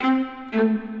Hey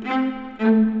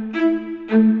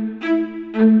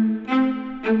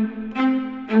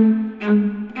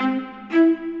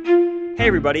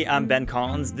everybody, I'm Ben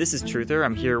Collins. This is Truther.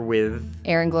 I'm here with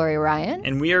Erin Gloria Ryan.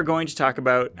 And we are going to talk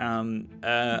about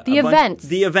the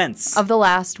events of the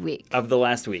last week.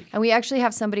 And we actually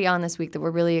have somebody on this week that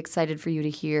we're really excited for you to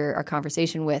hear our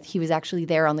conversation with. He was actually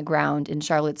there on the ground in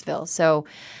Charlottesville. So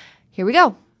here we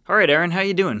go. All right, Erin, how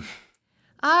you doing?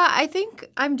 I think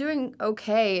I'm doing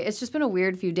okay. It's just been a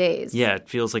weird few days. Yeah, it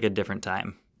feels like a different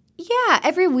time. Yeah,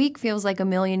 every week feels like a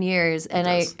million years. And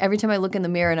every time I look in the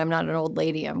mirror and I'm not an old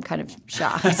lady, I'm kind of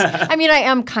shocked. I mean, I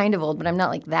am kind of old, but I'm not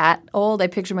like that old. I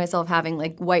picture myself having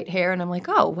like white hair and I'm like,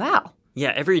 oh, wow.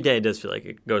 Yeah, every day does feel like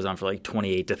it goes on for like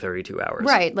 28 to 32 hours.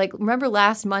 Right. Like, remember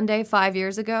last Monday 5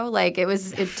 years ago? Like, it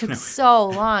took so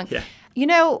long. Yeah. You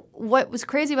know, what was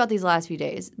crazy about these last few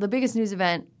days, the biggest news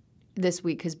event this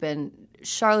week has been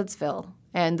Charlottesville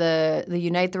and the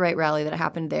Unite the Right rally that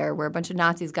happened there where a bunch of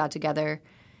Nazis got together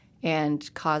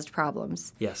and caused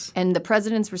problems. Yes. And the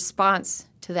president's response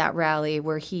to that rally,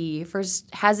 where he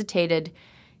first hesitated,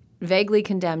 vaguely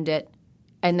condemned it,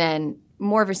 and then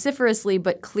more vociferously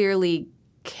but clearly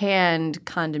canned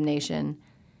condemnation.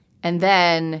 And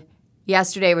then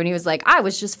yesterday when he was like, I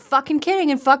was just fucking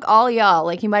kidding and fuck all y'all.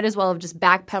 Like, he might as well have just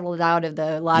backpedaled out of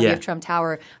the lobby of Trump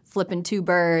Tower flipping two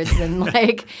birds and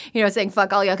like, saying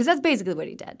fuck all y'all. Because that's basically what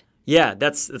he did. Yeah,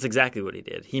 that's exactly what he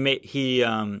did.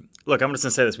 Look, I'm just going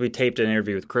to say this. We taped an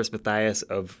interview with Chris Mathias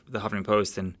of the Huffington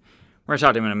Post, and we're going to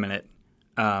talk to him in a minute.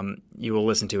 You will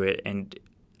listen to it. And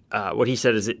what he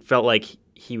said is it felt like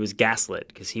he was gaslit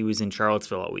because he was in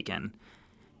Charlottesville all weekend.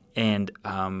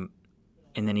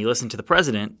 And then he listened to the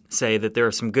president say that there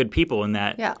are some good people in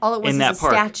that park. Yeah, all it was is a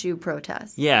statue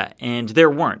protest. Yeah, and there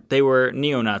weren't. They were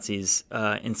neo-Nazis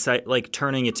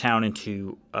turning a town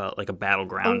into like a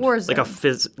battleground. A war zone.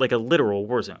 Like a literal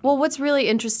war zone. Well, what's really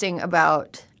interesting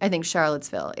about, I think,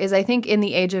 Charlottesville is I think in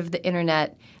the age of the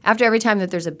internet, after every time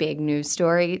that there's a big news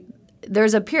story,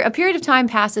 there's a period of time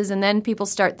passes and then people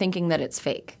start thinking that it's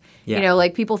fake. Yeah.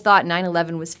 Like people thought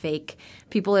 9/11 was fake.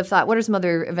 People have thought, what are some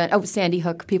other events? Oh, Sandy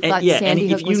Hook. People thought Sandy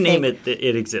Hook was fake. If you name it,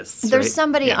 it exists. There's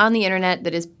somebody on the internet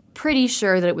that is pretty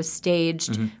sure that it was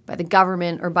staged by the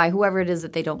government or by whoever it is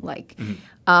that they don't like.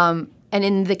 And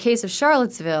in the case of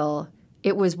Charlottesville,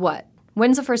 it was what?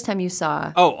 When's the first time you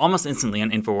saw? Oh, almost instantly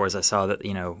on InfoWars I saw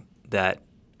that,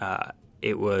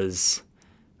 it was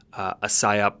a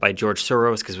psyop by George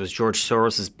Soros because it was George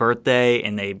Soros' birthday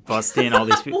and they bust in all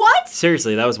these people. What?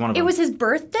 Seriously, that was one of them. It was his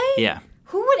birthday? Yeah.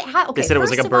 Who would okay, they said it was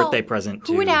like a birthday present.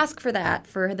 Who would ask for that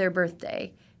for their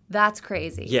birthday? That's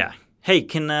crazy. Yeah. Hey,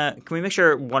 can we make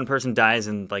sure one person dies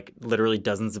and like literally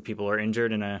dozens of people are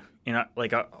injured in a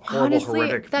horrible,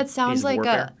 horrific that sounds piece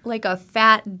of like a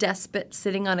fat despot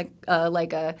sitting on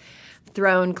a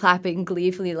throne clapping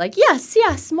gleefully like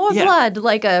yes, more blood,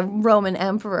 like a Roman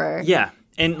emperor. Yeah.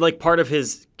 And like part of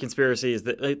his conspiracy is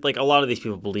that like a lot of these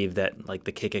people believe that like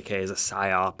the KKK is a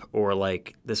psyop or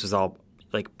like this was all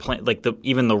like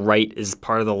even the right is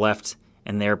part of the left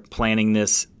and they're planning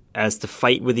this as to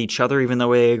fight with each other even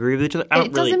though they agree with each other.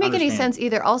 It doesn't make any sense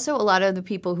either. Also, a lot of the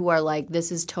people who are like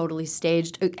this is totally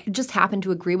staged just happen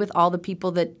to agree with all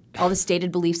the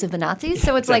stated beliefs of the Nazis.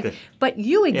 So it's exactly. Like, but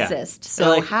you exist. Yeah.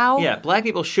 So how? Yeah, black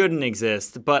people shouldn't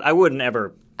exist, but I wouldn't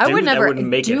ever. I would never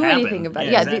make do it happen. anything about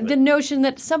it. Yeah, exactly. The notion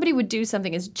that somebody would do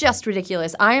something is just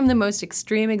ridiculous. I am the most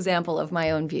extreme example of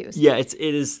my own views. Yeah, it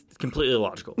is completely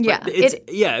illogical. Yeah.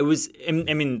 It was –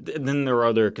 I mean, then there were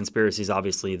other conspiracies,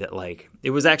 obviously, that like – it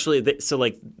was actually – so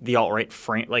like the alt-right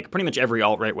frame – like pretty much every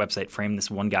alt-right website framed this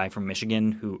one guy from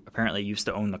Michigan who apparently used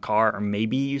to own the car or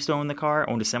maybe used to own the car,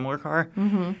 owned a similar car.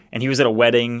 Mm-hmm. And he was at a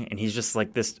wedding and he's just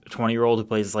like this 20-year-old who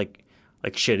plays like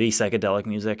shitty psychedelic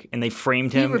music, and they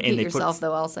framed him. You repeat and they yourself,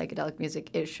 though. All psychedelic music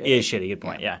is shitty. Is shitty. Good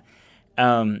point. Yeah.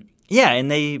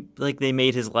 And they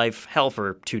made his life hell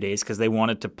for 2 days because they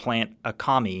wanted to plant a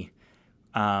commie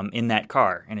in that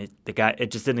car, and it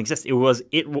just didn't exist.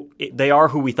 They are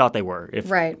who we thought they were.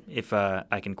 If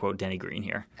I can quote Denny Green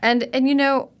here. And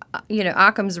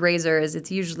Occam's razor is it's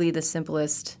usually the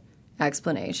simplest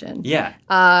explanation. Yeah.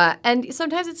 And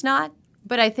sometimes it's not,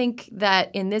 but I think that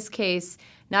in this case.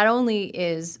 Not only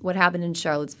is what happened in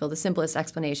Charlottesville the simplest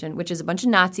explanation, which is a bunch of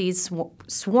Nazis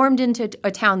swarmed into a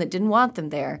town that didn't want them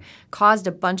there, caused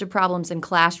a bunch of problems and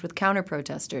clashed with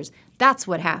counter-protesters. That's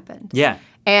what happened. Yeah.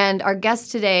 And our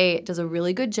guest today does a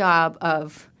really good job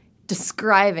of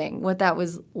describing what that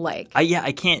was like.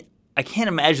 I can't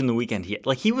imagine the weekend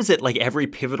he was at like every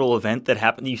pivotal event that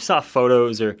happened. You saw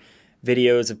photos or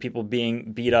videos of people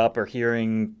being beat up or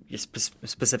hearing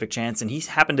specific chants, and he's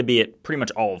happened to be at pretty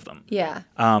much all of them. Yeah.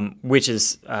 Which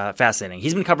is fascinating.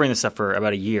 He's been covering this stuff for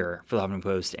about a year for the Huffington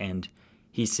Post, and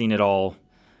he's seen it all.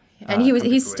 And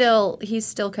he's still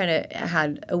kind of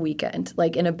had a weekend,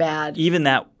 like in a bad. Even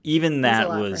that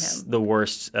lot was the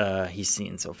worst he's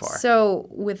seen so far. So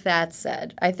with that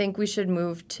said, I think we should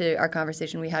move to our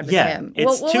conversation we had with him.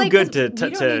 It's too good to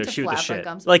shoot the flap shit. our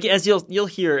gums. Like as you'll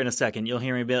hear in a second, you'll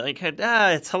hear me be like,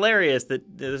 it's hilarious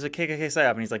that there's a KKK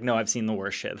psyop, and he's like, no, I've seen the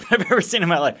worst shit that I've ever seen in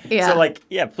my life. Yeah.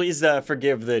 So please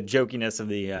forgive the jokiness of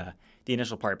the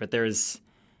initial part, but there's.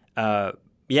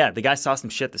 The guy saw some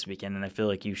shit this weekend, and I feel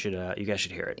like you guys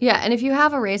should hear it. Yeah, and if you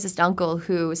have a racist uncle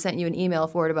who sent you an email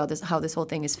forward about how this whole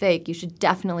thing is fake, you should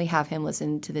definitely have him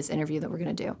listen to this interview that we're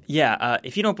going to do. Yeah,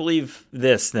 if you don't believe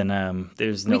this, then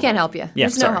there's no... We can't help you. Yeah,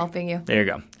 There's no helping you. There you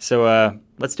go. So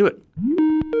let's do it.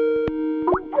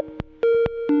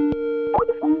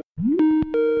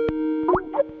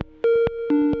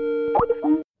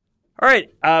 All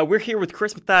right, we're here with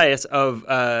Chris Mathias of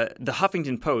the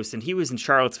Huffington Post, and he was in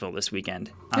Charlottesville this weekend.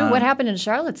 Dude, what happened in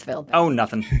Charlottesville? Oh,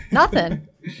 nothing. Nothing.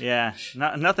 Yeah,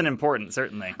 nothing important,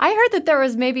 certainly. I heard that there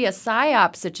was maybe a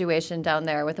psyop situation down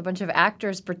there with a bunch of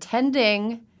actors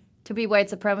pretending to be white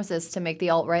supremacists to make the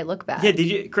alt-right look bad.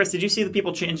 Yeah, Chris, did you see the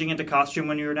people changing into costume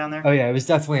when you were down there? Oh, yeah, it was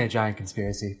definitely a giant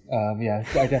conspiracy. I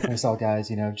definitely saw guys,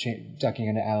 ducking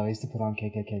into alleys to put on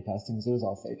KKK costumes. It was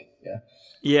all fake, yeah.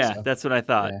 Yeah, so, that's what I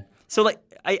thought. Yeah. So,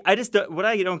 I just what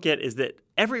I don't get is that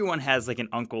everyone has like an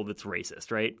uncle that's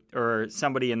racist, right? Or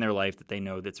somebody in their life that they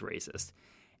know that's racist,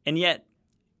 and yet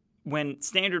when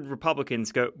standard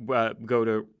Republicans go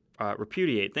to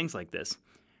repudiate things like this,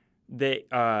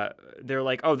 they're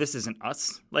like, oh, this isn't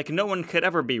us. Like no one could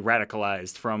ever be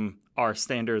radicalized from our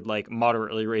standard like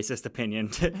moderately racist opinion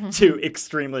to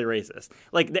extremely racist.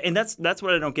 Like, and that's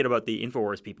what I don't get about the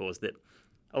InfoWars people is that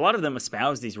a lot of them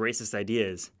espouse these racist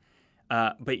ideas.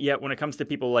 But yet when it comes to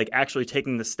people like actually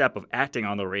taking the step of acting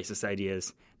on the racist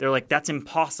ideas, they're like, that's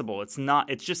impossible. It's not,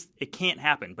 it can't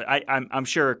happen. But I'm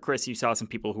sure, Chris, you saw some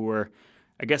people who were,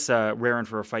 I guess, raring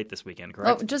for a fight this weekend,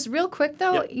 correct? Oh, just real quick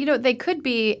though, they could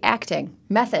be acting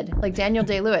method, like Daniel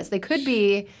Day-Lewis. They could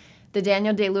be the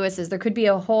Daniel Day-Lewises. There could be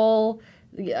a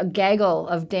gaggle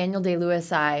of Daniel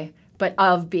Day-Lewis-I, but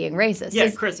of being racist. Yeah,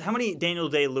 Chris, how many Daniel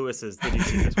Day-Lewises did you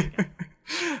see this weekend?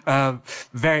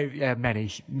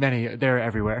 Many. They're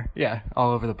everywhere. Yeah,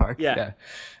 all over the park. Yeah.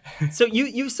 So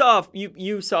you saw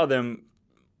them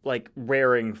like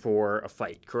raring for a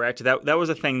fight, correct? That was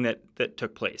a thing that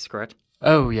took place, correct?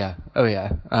 Oh yeah.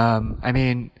 I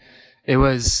mean, it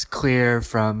was clear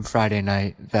from Friday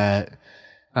night that.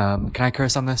 Can I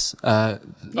curse on this? Yeah,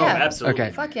 absolutely.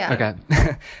 Okay. Fuck yeah.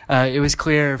 Okay. It was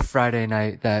clear Friday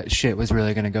night that shit was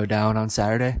really going to go down on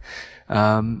Saturday.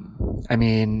 I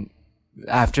mean.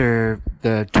 After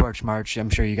the Torch March, I'm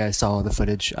sure you guys saw the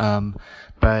footage.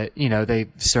 But, they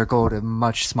circled a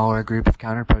much smaller group of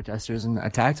counter-protesters and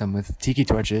attacked them with tiki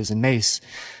torches and mace.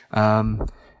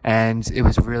 And it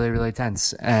was really, really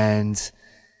tense. And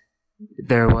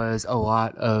there was a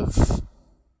lot of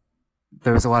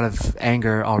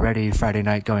anger already Friday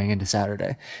night going into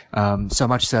Saturday. So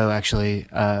much so, actually,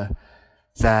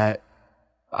 that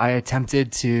I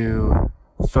attempted to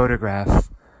photograph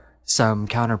some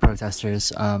counter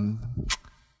protesters who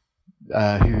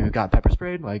got pepper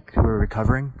sprayed, like who were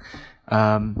recovering.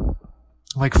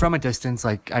 Like from a distance,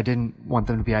 like I didn't want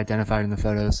them to be identified in the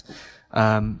photos.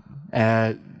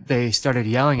 They started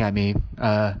yelling at me,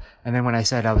 and then when I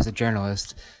said I was a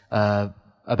journalist,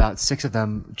 about 6 of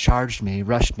them charged me,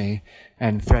 rushed me,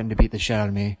 and threatened to beat the shit out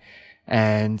of me.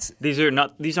 And these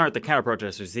aren't the counter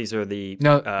protesters. These are the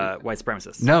white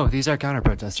supremacists. No, these are counter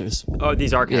protesters. Oh,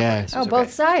 these are counter protesters. Oh,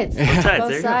 both sides.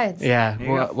 Both sides.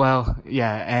 Yeah. Well,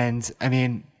 yeah. And I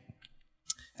mean,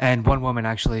 and one woman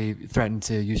actually threatened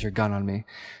to use her gun on me,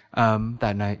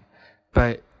 that night.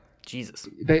 But Jesus,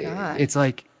 it's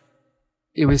like,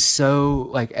 it was so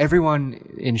like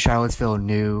everyone in Charlottesville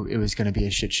knew it was going to be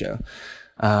a shit show.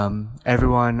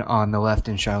 Everyone on the left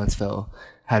in Charlottesville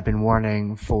had been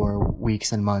warning for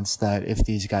weeks and months that if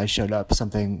these guys showed up,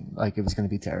 something like it was going to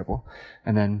be terrible.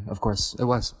 And then, of course, it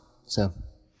was.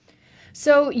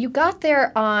 So you got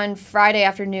there on Friday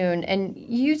afternoon, and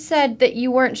you said that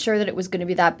you weren't sure that it was going to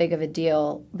be that big of a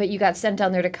deal, but you got sent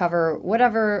down there to cover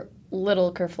whatever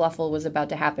little kerfluffle was about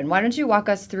to happen. Why don't you walk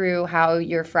us through how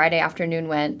your Friday afternoon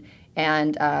went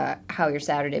and how your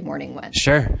Saturday morning went?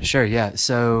 Sure, yeah.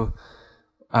 So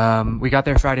we got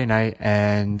there Friday night,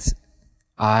 and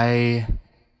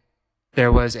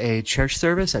there was a church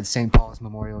service at St. Paul's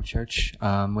Memorial Church,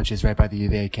 which is right by the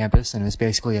UVA campus, and it was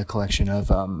basically a collection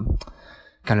of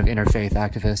kind of interfaith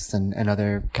activists and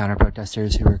other counter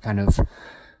protesters who were kind of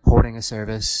holding a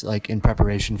service like in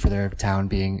preparation for their town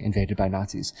being invaded by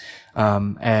Nazis.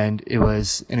 And it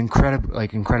was an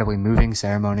incredibly moving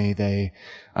ceremony. They,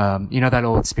 that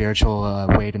old spiritual,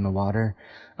 Wade in the Water.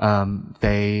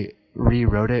 They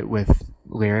rewrote it with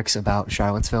lyrics about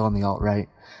Charlottesville and the alt-right.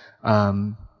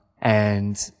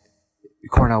 And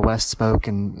Cornel West spoke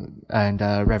and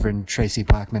Reverend Tracy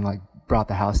Blackman, like, brought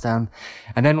the house down.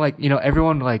 And then, like,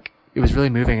 everyone, like, it was really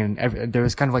moving, and there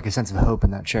was kind of like a sense of hope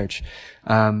in that church.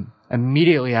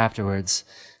 Immediately afterwards,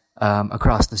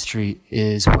 across the street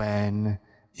is when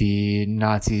the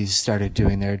Nazis started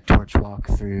doing their torch walk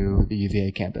through the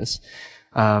UVA campus.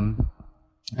 And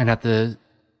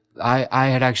I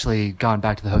had actually gone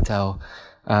back to the hotel,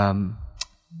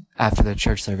 after the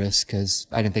church service because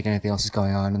I didn't think anything else was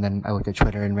going on. And then I looked at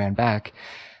Twitter and ran back.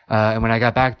 And when I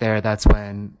got back there, that's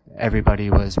when everybody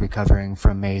was recovering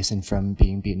from mace and from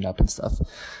being beaten up and stuff.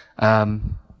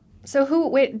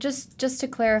 Just to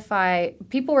clarify,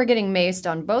 people were getting maced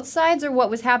on both sides, or what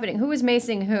was happening? Who was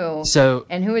macing who?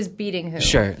 And who was beating who?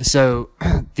 Sure. So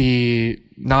the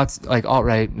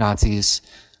alt-right Nazis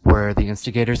were the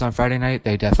instigators on Friday night.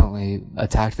 They definitely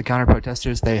attacked the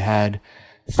counter-protesters. They had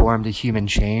formed a human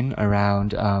chain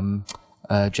around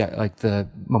the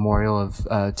memorial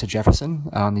to Jefferson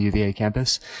on the UVA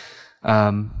campus.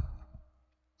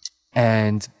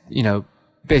 And,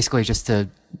 basically just to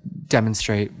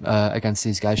demonstrate, against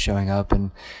these guys showing up, and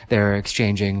they were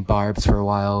exchanging barbs for a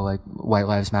while, like White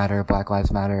Lives Matter, Black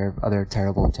Lives Matter, other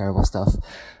terrible, terrible stuff.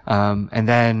 And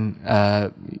then,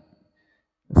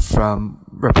 from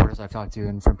reporters I've talked to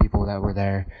and from people that were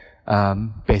there,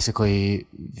 basically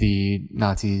the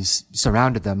Nazis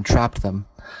surrounded them, trapped them,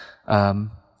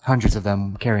 hundreds of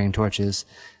them carrying torches,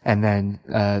 and then,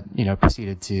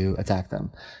 proceeded to attack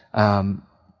them.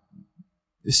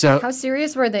 So how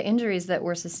serious were the injuries that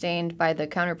were sustained by the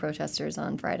counter-protesters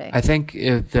on Friday? I think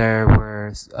there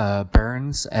were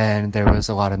burns and there was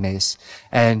a lot of mace.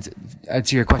 And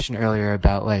to your question earlier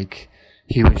about like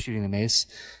who was shooting the mace,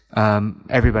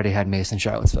 everybody had mace in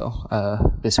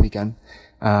Charlottesville this weekend.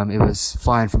 It was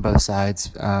flying from both sides.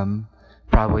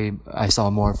 Probably I saw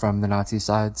more from the Nazi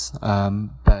sides.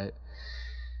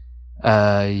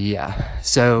 Yeah.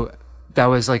 So that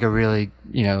was like a really,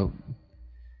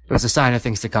 it was a sign of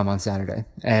things to come on Saturday.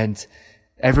 And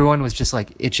everyone was just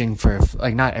like itching for,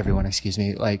 like, not everyone, excuse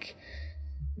me, like,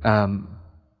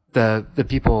 the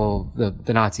people,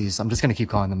 the Nazis, I'm just going to keep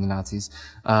calling them the Nazis.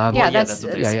 That's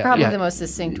probably the most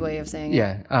succinct way of saying it.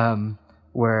 Yeah.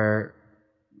 Where,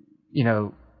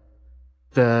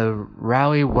 the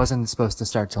rally wasn't supposed to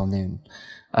start till noon.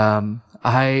 So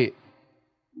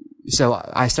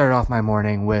I started off my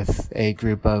morning with a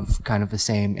group of kind of the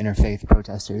same interfaith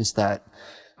protesters that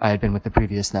I had been with the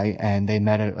previous night, and they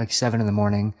met at like 7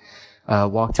 a.m,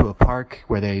 walked to a park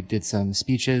where they did some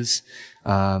speeches,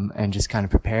 and just kind of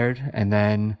prepared. And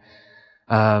then,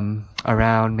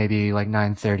 around maybe like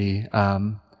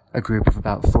 9:30, a group of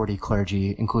about 40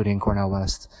 clergy, including Cornel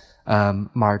West,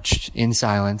 marched in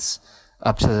silence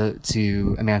up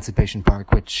to Emancipation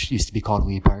Park, which used to be called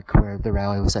Lee Park, where the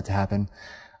rally was set to happen.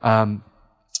 And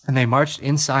they marched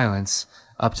in silence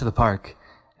up to the park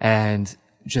and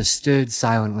just stood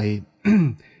silently,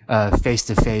 face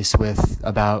to face with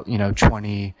about,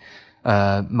 20,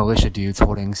 militia dudes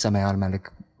holding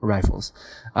semi-automatic rifles.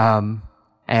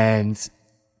 And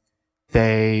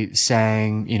they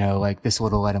sang, like This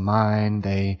Little Light of Mine.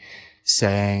 They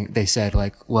said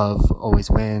like love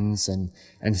always wins and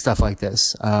stuff like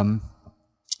this.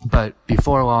 But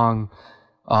before long,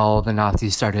 all the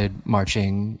Nazis started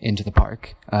marching into the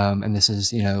park. And this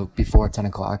is, before 10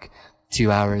 o'clock. 2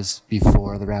 hours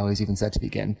before the rally is even set to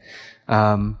begin.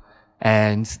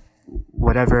 And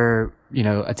whatever,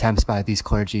 attempts by these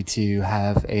clergy to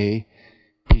have a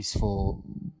peaceful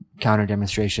counter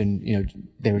demonstration,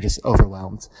 they were just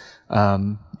overwhelmed.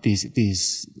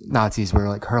 These Nazis were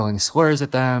like hurling slurs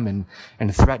at them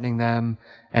and threatening them.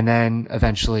 And then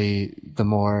eventually the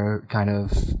more kind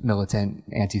of militant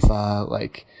Antifa,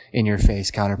 like in your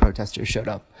face counter protesters showed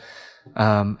up.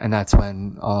 And that's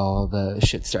when all the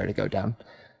shit started to go down.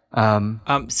 When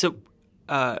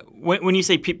you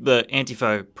say the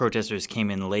Antifa protesters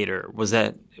came in later,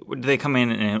 did they come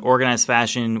in an organized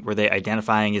fashion? Were they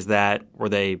identifying as that? Were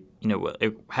they,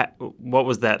 what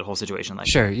was that whole situation like?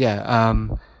 Sure. Yeah.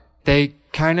 They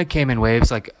kind of came in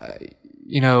waves. Like,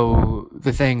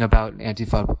 the thing about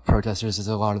Antifa protesters is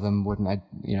a lot of them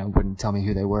wouldn't tell me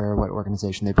who they were or what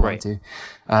organization they belonged to.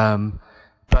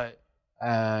 But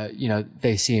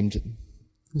they seemed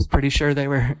was pretty sure they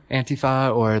were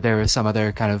Antifa or there was some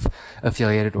other kind of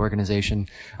affiliated organization.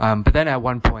 But then at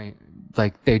one point,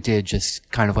 like they did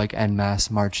just kind of like en masse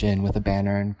march in with a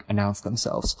banner and announce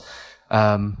themselves.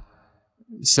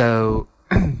 So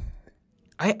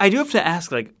I do have to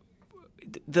ask, like,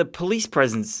 the police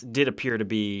presence did appear to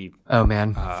be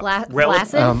flaccid.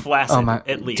 flaccid,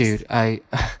 at least. Dude, I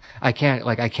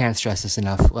can't stress this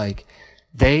enough. Like,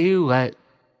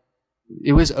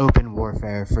 it was open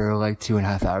warfare for like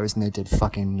 2.5 hours and they did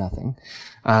fucking nothing.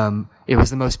 It was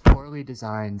the most poorly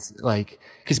designed, like,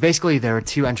 cause basically there were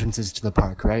 2 entrances to the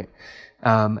park, right?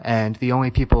 And the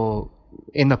only people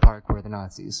in the park were the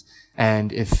Nazis.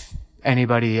 And if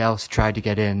anybody else tried to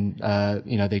get in,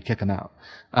 they'd kick them out.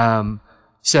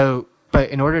 But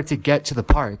in order to get to the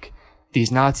park,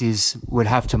 these Nazis would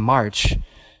have to march,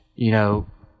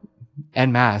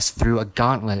 en masse through a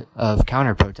gauntlet of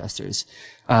counter protesters.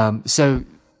 So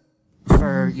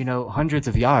for, hundreds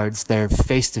of yards, they're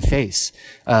face to face,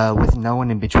 with no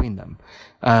one in between them.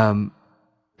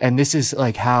 And this is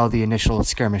like how the initial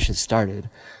skirmishes started.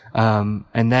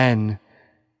 And then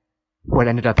what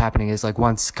ended up happening is like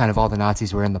once kind of all the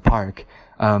Nazis were in the park,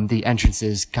 the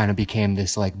entrances kind of became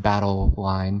this like battle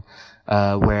line,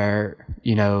 where,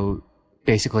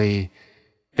 basically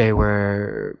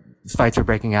fights were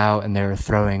breaking out and they were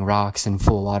throwing rocks and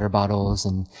full water bottles.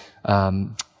 And,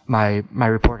 my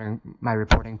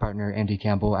reporting partner, Andy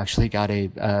Campbell, actually got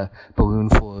a balloon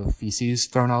full of feces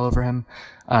thrown all over him.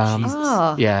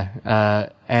 Yeah.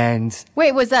 And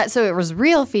wait, was that, so it was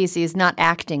real feces, not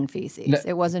acting feces?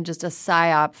 It wasn't just a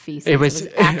psyop feces. It was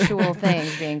actual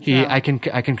things being thrown. I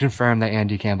can confirm that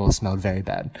Andy Campbell smelled very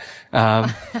bad.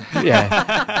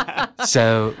 Yeah.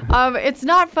 So. It's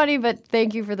not funny, but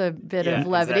thank you for the bit of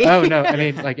levity. Exactly. Oh, no. I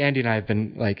mean, like Andy and I have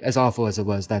been like, as awful as it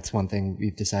was, that's one thing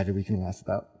we've decided we can laugh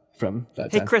about from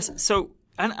that time. Hey, Chris, so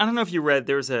I don't know if you read,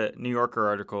 there was a New Yorker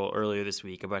article earlier this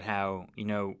week about how,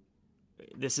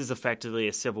 this is effectively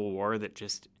a civil war that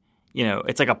just,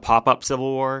 it's like a pop-up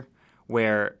civil war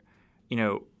where,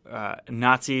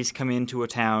 Nazis come into a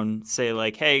town, say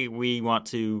like, hey, we want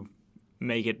to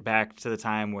make it back to the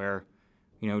time where,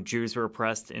 Jews were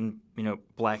oppressed and,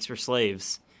 blacks were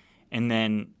slaves. And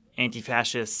then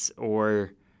anti-fascists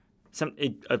or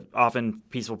often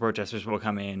peaceful protesters will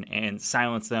come in and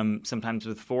silence them, sometimes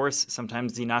with force.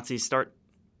 Sometimes the Nazis start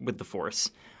with the force.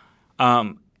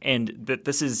 And that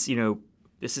this is a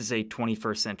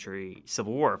 21st century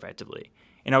civil war, effectively.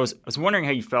 And I was wondering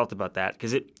how you felt about that,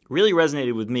 because it really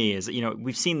resonated with me. Is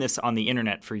we've seen this on the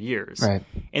internet for years, right?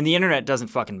 And the internet doesn't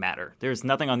fucking matter. There's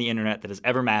nothing on the internet that has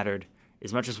ever mattered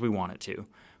as much as we want it to.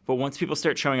 But once people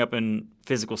start showing up in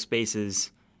physical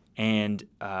spaces and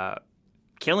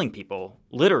killing people,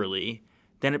 literally,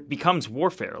 then it becomes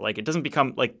warfare. Like, it doesn't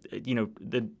become like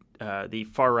the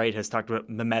far right has talked about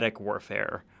mimetic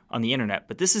warfare on the internet,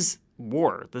 but this is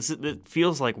war. It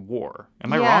feels like war.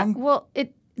 Am I wrong? Well,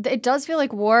 it does feel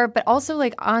like war, but also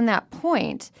like on that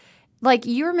point, like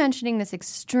you were mentioning this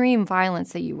extreme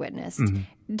violence that you witnessed.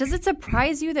 Mm-hmm. Does it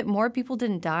surprise you that more people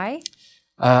didn't die?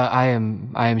 I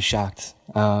am shocked.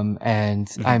 And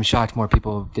mm-hmm. I'm shocked more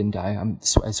people didn't die.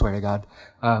 I swear to God.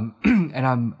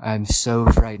 And I'm so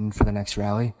frightened for the next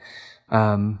rally.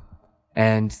 And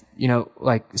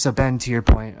so Ben, to your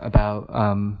point about,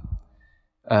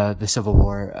 the Civil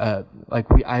War,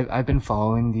 I've been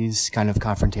following these kind of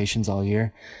confrontations all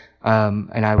year.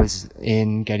 And I was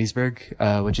in Gettysburg,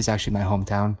 which is actually my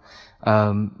hometown,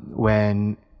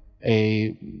 when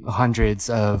hundreds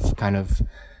of kind of,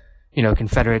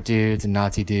 Confederate dudes and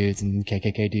Nazi dudes and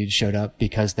KKK dudes showed up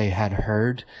because they had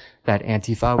heard that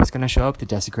Antifa was going to show up to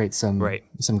desecrate some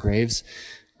graves.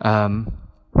 And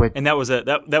that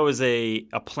was a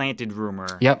planted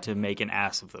rumor to make an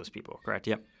ass of those people, correct?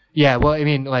 Yep. Yeah, well, I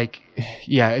mean,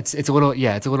 it's a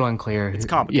little unclear. It's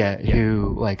complicated.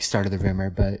 Who started the rumor,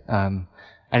 but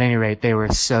at any rate, they were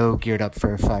so geared up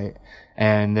for a fight,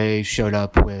 and they showed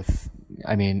up with,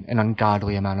 an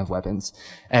ungodly amount of weapons,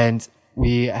 and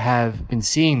we have been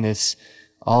seeing this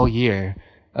all year,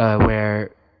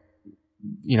 where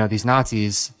these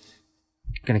Nazis,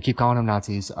 gonna keep calling them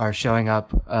Nazis, are showing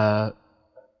up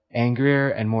angrier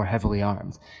and more heavily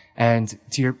armed. And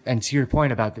to your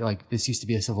point about this used to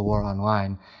be a civil war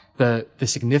online, the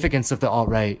significance of the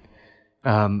alt-right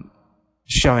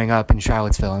showing up in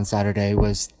Charlottesville on Saturday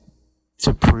was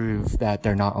to prove that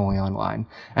they're not only online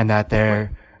and that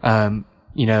they're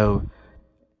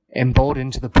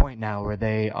emboldened to the point now where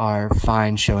they are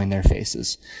fine showing their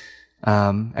faces,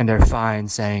 and they're fine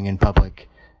saying in public,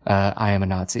 I am a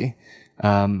Nazi.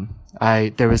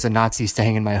 there was a Nazi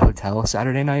staying in my hotel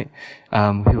Saturday night,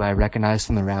 who I recognized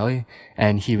from the rally,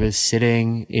 and he was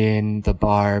sitting in the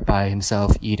bar by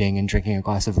himself eating and drinking a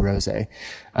glass of rosé.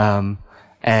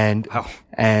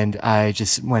 And I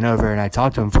just went over and I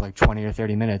talked to him for like 20 or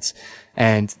 30 minutes.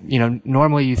 And,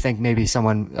 normally you think maybe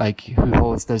someone like who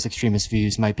holds those extremist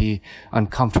views might be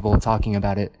uncomfortable talking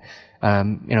about it,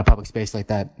 in a public space like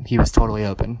that. He was totally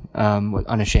open,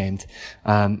 unashamed.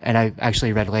 And I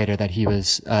actually read later that he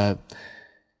was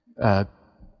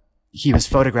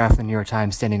photographed in the New York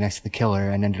Times standing next to the killer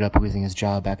and ended up losing his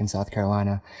job back in South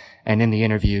Carolina. And in the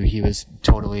interview, he was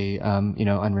totally,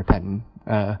 unrepentant.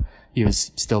 He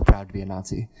was still proud to be a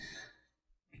Nazi.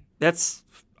 That's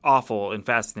awful and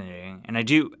fascinating. And I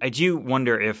do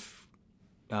wonder if,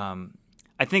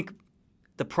 I think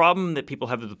the problem that people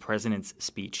have with the president's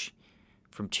speech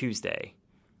from Tuesday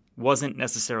wasn't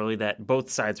necessarily that both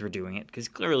sides were doing it, because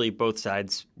clearly both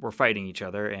sides were fighting each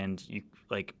other, and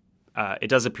it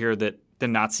does appear that the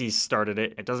Nazis started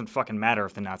it. It doesn't fucking matter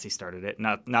if the Nazis started it.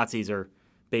 Nazis are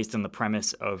based on the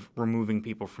premise of removing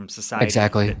people from society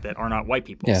exactly. that are not white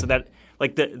people. Yeah. So that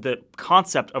the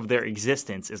concept of their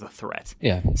existence is a threat.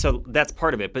 Yeah. So that's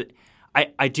part of it. But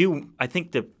I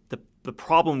think the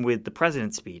problem with the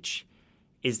president's speech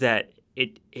is that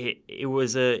it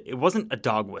wasn't a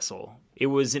dog whistle. It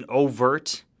was an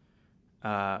overt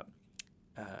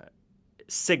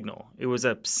signal. It was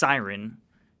a siren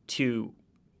to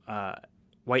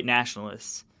white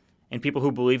nationalists and people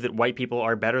who believe that white people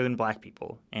are better than black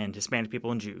people and Hispanic people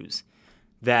and Jews,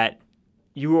 that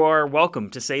you are welcome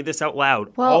to say this out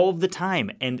loud all of the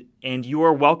time, and you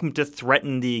are welcome to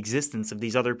threaten the existence of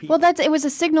these other people. Well, it was a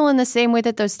signal in the same way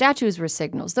that those statues were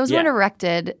signals. Those weren't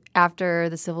erected after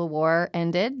the Civil War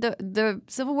ended. The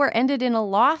Civil War ended in a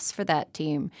loss for that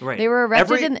team. Right. They were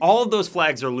erected all of those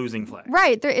flags are losing flags.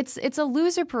 Right. It's a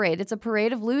loser parade. It's a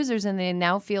parade of losers, and they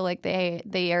now feel like they're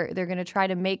going to try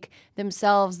to make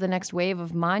themselves the next wave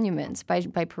of monuments by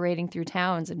parading through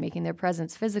towns and making their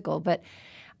presence physical. But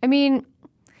I mean,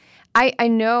 I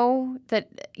know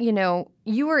that,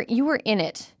 you were in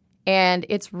it, and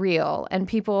it's real, and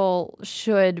people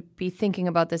should be thinking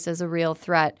about this as a real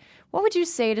threat. What would you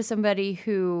say to somebody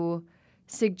who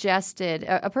suggested,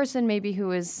 a person maybe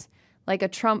who is like a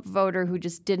Trump voter who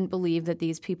just didn't believe that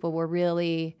these people were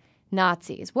really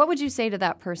Nazis? What would you say to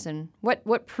that person?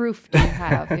 What proof do you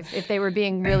have if they were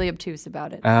being really obtuse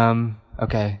about it?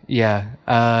 Okay. Yeah.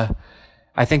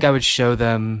 I think I would show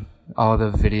them all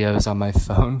the videos on my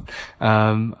phone.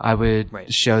 I would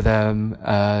show them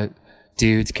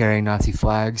dudes carrying Nazi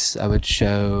flags. I would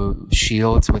show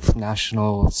shields with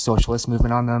National Socialist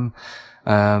Movement on them.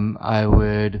 I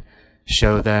would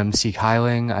show them Sieg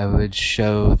Heiling. I would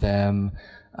show them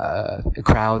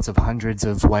crowds of hundreds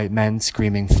of white men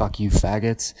screaming "fuck you,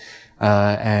 faggots,"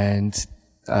 and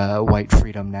 "white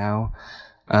freedom now."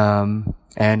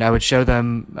 And I would show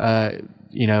them I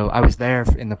was there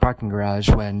in the parking garage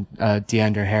when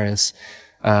DeAndre Harris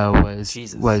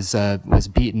was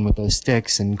beaten with those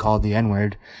sticks and called the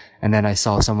N-word, and then I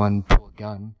saw someone pull a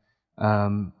gun,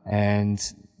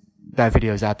 and that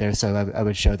video is out there, so I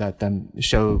would show that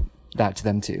to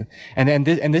them too. And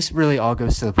this really all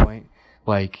goes to the point,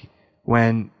 like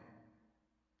when.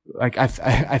 Like I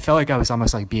felt like I was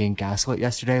almost like being gaslit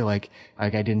yesterday. Like I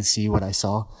didn't see what I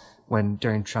saw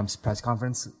during Trump's press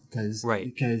conference,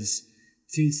 because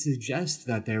to suggest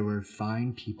that there were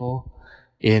fine people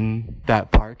in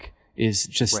that park is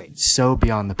just so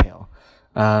beyond the pale.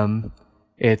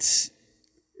 It's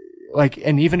like,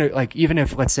 and even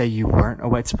if, let's say, you weren't a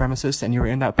white supremacist and you were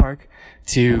in that park,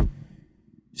 to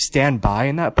stand by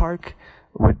in that park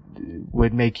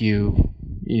would make you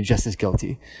just as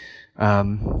guilty.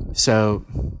 So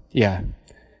yeah.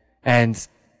 And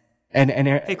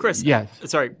hey, Chris. Yeah.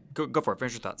 Sorry. Go for it.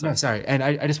 Finish your thoughts. No, sorry. And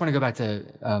I just want to go back to,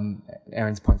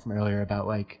 Aaron's point from earlier about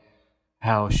like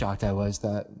how shocked I was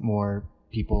that more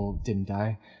people didn't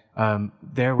die.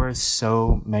 There were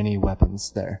so many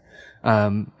weapons there.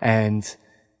 And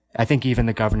I think even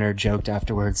the governor joked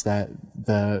afterwards that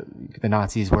the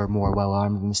Nazis were more well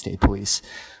armed than the state police.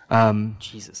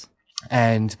 Jesus.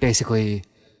 And basically,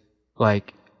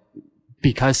 like,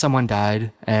 because someone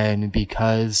died and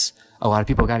because a lot of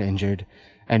people got injured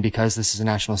and because this is a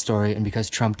national story and because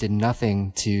Trump did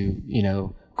nothing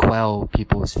to, quell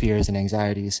people's fears and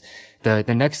anxieties, the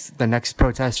next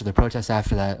protest or the protest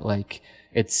after that, like,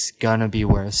 it's gonna be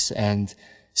worse, and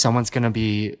someone's gonna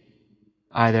be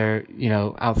either,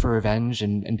 out for revenge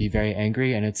and be very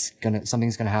angry, and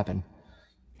something's gonna happen.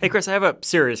 Hey, Chris, I have a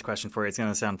serious question for you. It's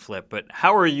gonna sound flip, but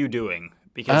how are you doing?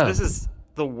 Because this is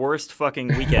the worst fucking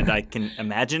weekend I can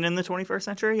imagine in the 21st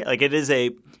century. Like, it is a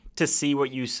to see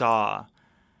what you saw,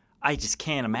 I just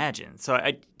can't imagine. So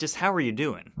how are you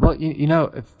doing? Well, you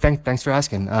know, thanks for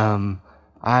asking.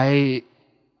 I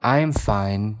am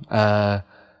fine.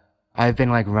 I've been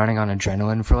like running on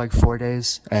adrenaline for like 4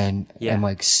 days, and I'm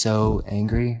like so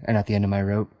angry and at the end of my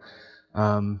rope.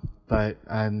 But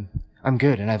I'm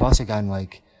good, and I've also gotten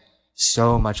like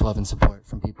so much love and support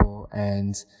from people,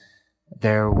 and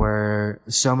there were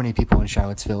so many people in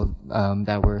Charlottesville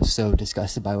that were so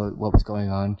disgusted by what was going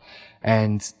on,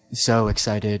 and so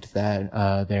excited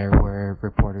that there were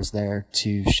reporters there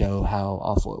to show how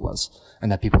awful it was,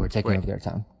 and that people were taking over their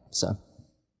town. So,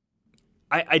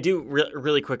 I do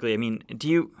really quickly. I mean,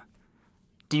 do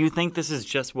you think this is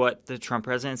just what the Trump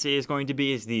presidency is going to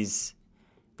be? Is these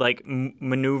like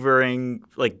maneuvering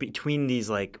like between these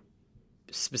like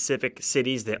specific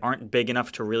cities that aren't big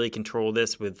enough to really control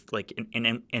this with like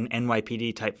an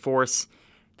NYPD type force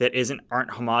that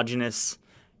aren't homogenous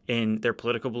in their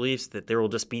political beliefs, that there will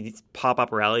just be these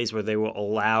pop-up rallies where they will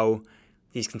allow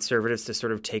these conservatives to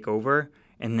sort of take over,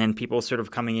 and then people sort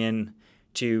of coming in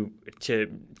to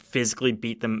physically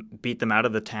beat them out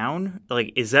of the town?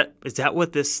 Like, is that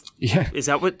what this is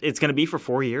that what it's going to be for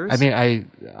 4 years? I mean,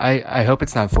 I hope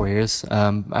it's not 4 years.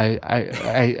 I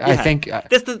think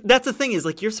that's the thing is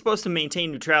like you're supposed to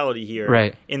maintain neutrality here,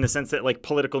 right? In the sense that like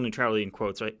political neutrality in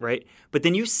quotes, right? But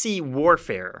then you see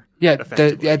warfare,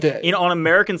 on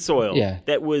American soil,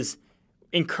 that was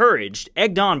encouraged,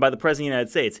 egged on by the president of the United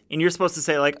States, and you're supposed to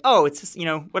say like, oh, it's just,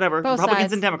 whatever, both Republicans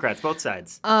sides. And Democrats, both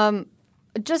sides.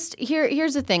 Just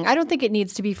here's the thing. I don't think it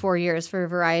needs to be 4 years for a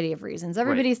variety of reasons.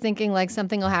 Everybody's thinking like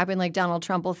something will happen, like Donald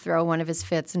Trump will throw one of his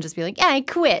fits and just be like, yeah, I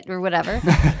quit or whatever.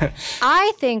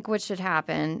 I think what should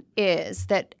happen is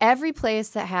that every place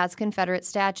that has Confederate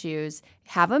statues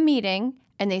have a meeting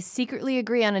and they secretly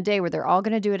agree on a day where they're all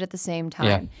going to do it at the same time.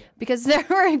 Yeah. Because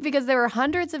there were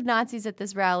hundreds of Nazis at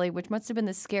this rally, which must have been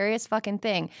the scariest fucking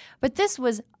thing. But this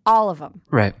was all of them.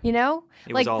 Right.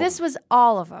 This was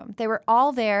all of them. They were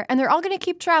all there, and they're all going to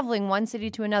keep traveling one city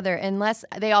to another unless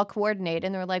they all coordinate.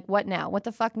 And they're like, what now? What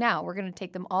the fuck now? We're going to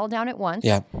take them all down at once.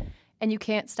 Yeah. And you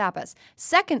can't stop us.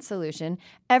 Second solution,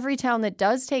 every town that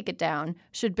does take it down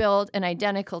should build an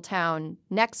identical town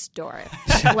next door,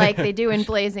 like they do in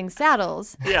Blazing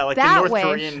Saddles. Yeah, like that the North way,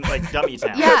 Korean like dummy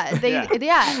town. Yeah,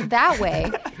 that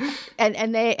way,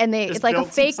 and they Just it's like a build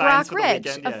some fake signs rock for the ridge,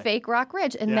 weekend, yeah. a fake rock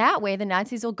ridge, and that way the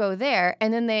Nazis will go there,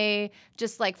 and then they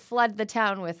just like flood the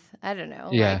town with I don't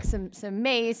know, like some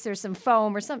mace or some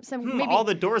foam or some maybe all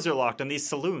the doors are locked on these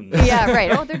saloons. Yeah,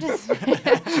 right. Oh, they're just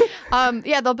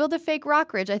they'll build a fake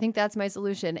rock ridge. I think that's my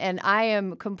solution. And I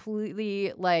am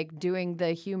completely like doing the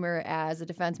humor as a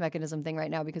defense mechanism thing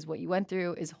right now because what you went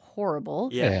through is horrible.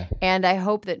 Yeah. And I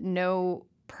hope that no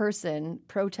person,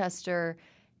 protester,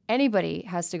 anybody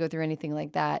has to go through anything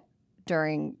like that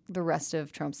during the rest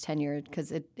of Trump's tenure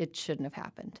because it shouldn't have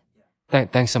happened.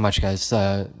 Thanks so much, guys.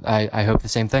 I hope the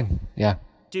same thing. Yeah.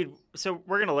 Dude, so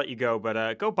we're going to let you go,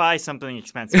 but go buy something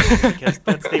expensive because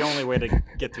that's the only way to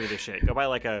get through this shit. Go buy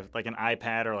like an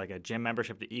iPad or like a gym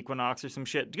membership to Equinox or some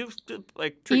shit. Treat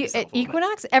yourself At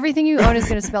Equinox, everything you own is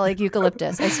going to smell like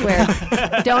eucalyptus. I swear.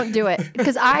 Don't do it.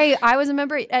 Because I was a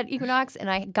member at Equinox and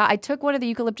I took one of the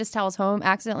eucalyptus towels home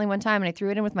accidentally one time and I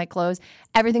threw it in with my clothes.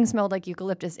 Everything smelled like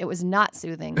eucalyptus. It was not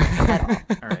soothing at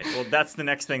all. All right. Well, that's the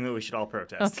next thing that we should all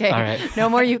protest. Okay. All right. No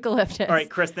more eucalyptus. All right,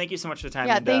 Chris, thank you so much for the time.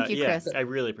 Yeah, and, thank you, Chris. I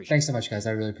really appreciate Thanks so much, guys.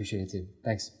 I really appreciate it too.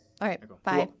 Thanks. All right. it.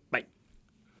 Bye. Cool. Bye.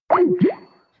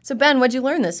 So, Ben, what'd you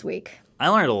learn this week? I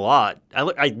learned a lot.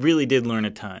 I really did learn a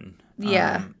ton.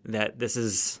 Yeah. That this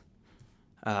is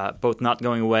both not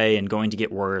going away and going to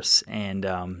get worse, and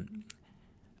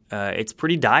it's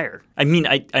pretty dire. I mean,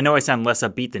 I know I sound less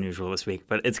upbeat than usual this week,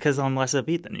 but it's because I'm less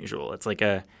upbeat than usual. It's like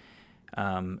to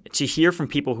hear from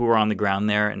people who are on the ground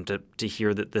there, and to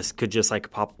hear that this could just like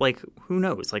pop. Like, who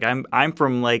knows? Like I'm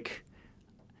from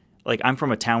I'm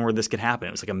from a town where this could happen.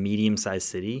 It was like a medium-sized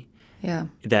city. Yeah.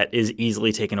 That is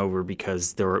easily taken over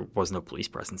because there was no police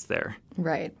presence there.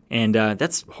 Right. And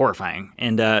that's horrifying.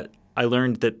 And I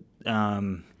learned that,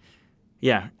 I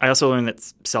also learned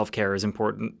that self-care is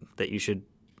important, that you should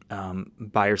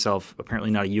buy yourself,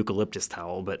 apparently not a eucalyptus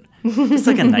towel, but it's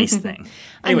like a nice thing.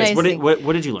 Anyways,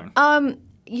 what did you learn?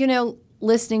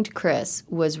 Listening to Chris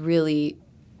was really,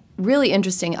 really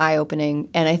interesting,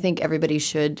 eye-opening, and I think everybody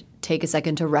should take a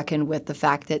second to reckon with the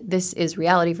fact that this is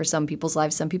reality for some people's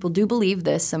lives. Some people do believe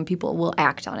this. Some people will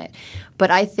act on it. But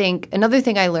I think another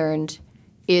thing I learned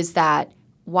is that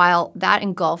while that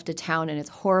engulfed a town and it's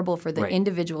horrible for the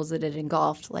individuals that it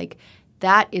engulfed, like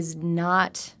that is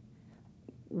not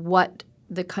what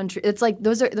the country. It's like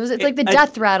those. It's like the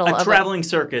death rattle a of traveling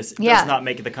circus does not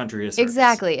make the country a circus.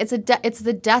 Exactly. It's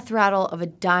the death rattle of a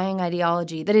dying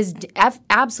ideology that is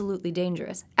absolutely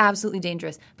dangerous,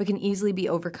 but can easily be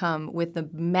overcome with the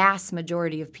mass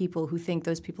majority of people who think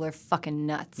those people are fucking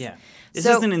nuts. Yeah, this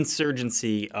is an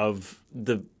insurgency of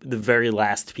the very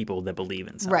last people that believe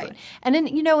in something. Right, and then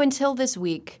until this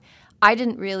week, I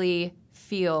didn't really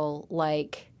feel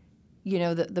like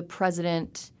the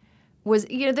president was,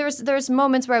 there's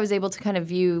moments where I was able to kind of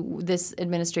view this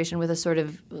administration with a sort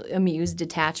of amused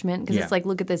detachment because it's like,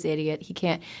 look at this idiot. He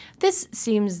can't. This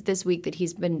seems this week that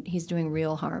he's doing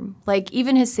real harm. Like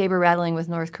even his saber rattling with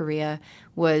North Korea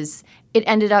it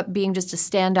ended up being just a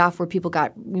standoff where people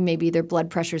got maybe their blood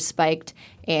pressure spiked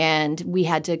and we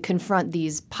had to confront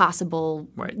these possible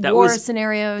war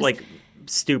scenarios. Like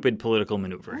stupid political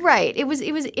maneuvering. Right. It was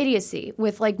idiocy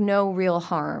with like no real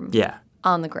harm. Yeah.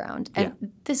 On the ground.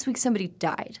 And this week somebody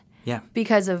died. Yeah.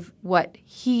 Because of what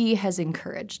he has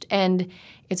encouraged. And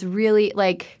it's really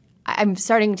like I'm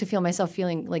starting to feel myself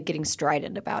feeling like getting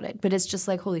strident about it. But it's just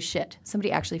like, holy shit,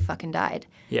 somebody actually fucking died.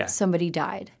 Yeah. Somebody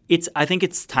died. I think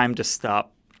it's time to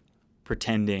stop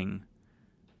pretending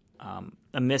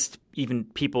amidst even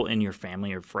people in your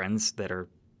family or friends that are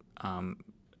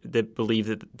that believe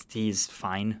that he's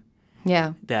fine.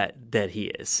 Yeah. That he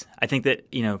is. I think that,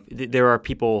 there are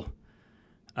people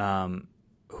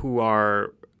who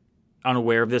are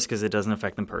unaware of this because it doesn't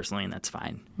affect them personally, and that's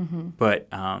fine. Mm-hmm. But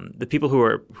the people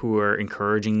who are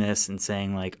encouraging this and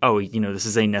saying like, oh, this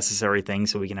is a necessary thing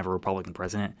so we can have a Republican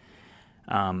president,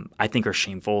 I think are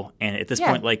shameful. And at this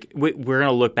point, like we're going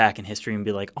to look back in history and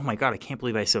be like, oh my God, I can't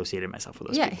believe I associated myself with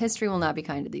those people. Yeah, history will not be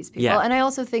kind to these people. Yeah. And I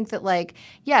also think that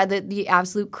the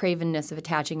absolute cravenness of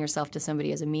attaching yourself to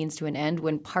somebody as a means to an end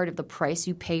when part of the price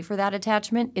you pay for that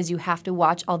attachment is you have to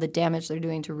watch all the damage they're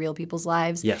doing to real people's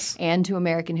lives and to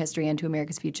American history and to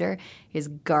America's future is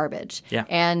garbage. Yeah.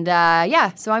 And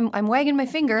so I'm wagging my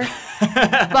finger,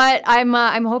 but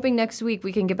I'm hoping next week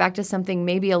we can get back to something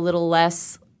maybe a little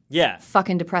less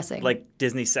fucking depressing. Like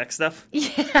Disney sex stuff? Yeah.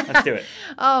 Let's do it.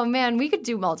 Oh, man. We could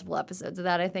do multiple episodes of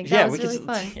that, I think. That was really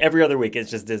fun. Every other week,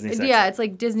 it's just Disney sex Yeah, stuff. It's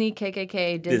like Disney,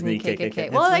 KKK, Disney,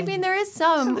 KKK. Well, I mean, there is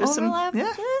some overlap.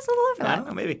 There's a little overlap. I don't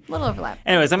know, maybe. A little overlap.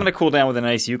 Anyways, I'm going to cool down with a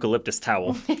nice eucalyptus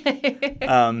towel.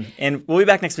 And we'll be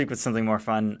back next week with something more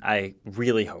fun, I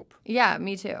really hope. Yeah,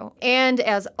 me too. And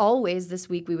as always, this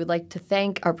week, we would like to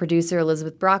thank our producer,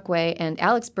 Elizabeth Brockway, and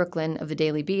Alex Brooklyn of The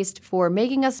Daily Beast for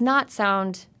making us not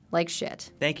sound like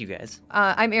shit. Thank you, guys.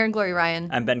 I'm Erin Glory Ryan.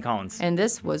 I'm Ben Collins. And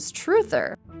this was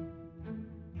Truther.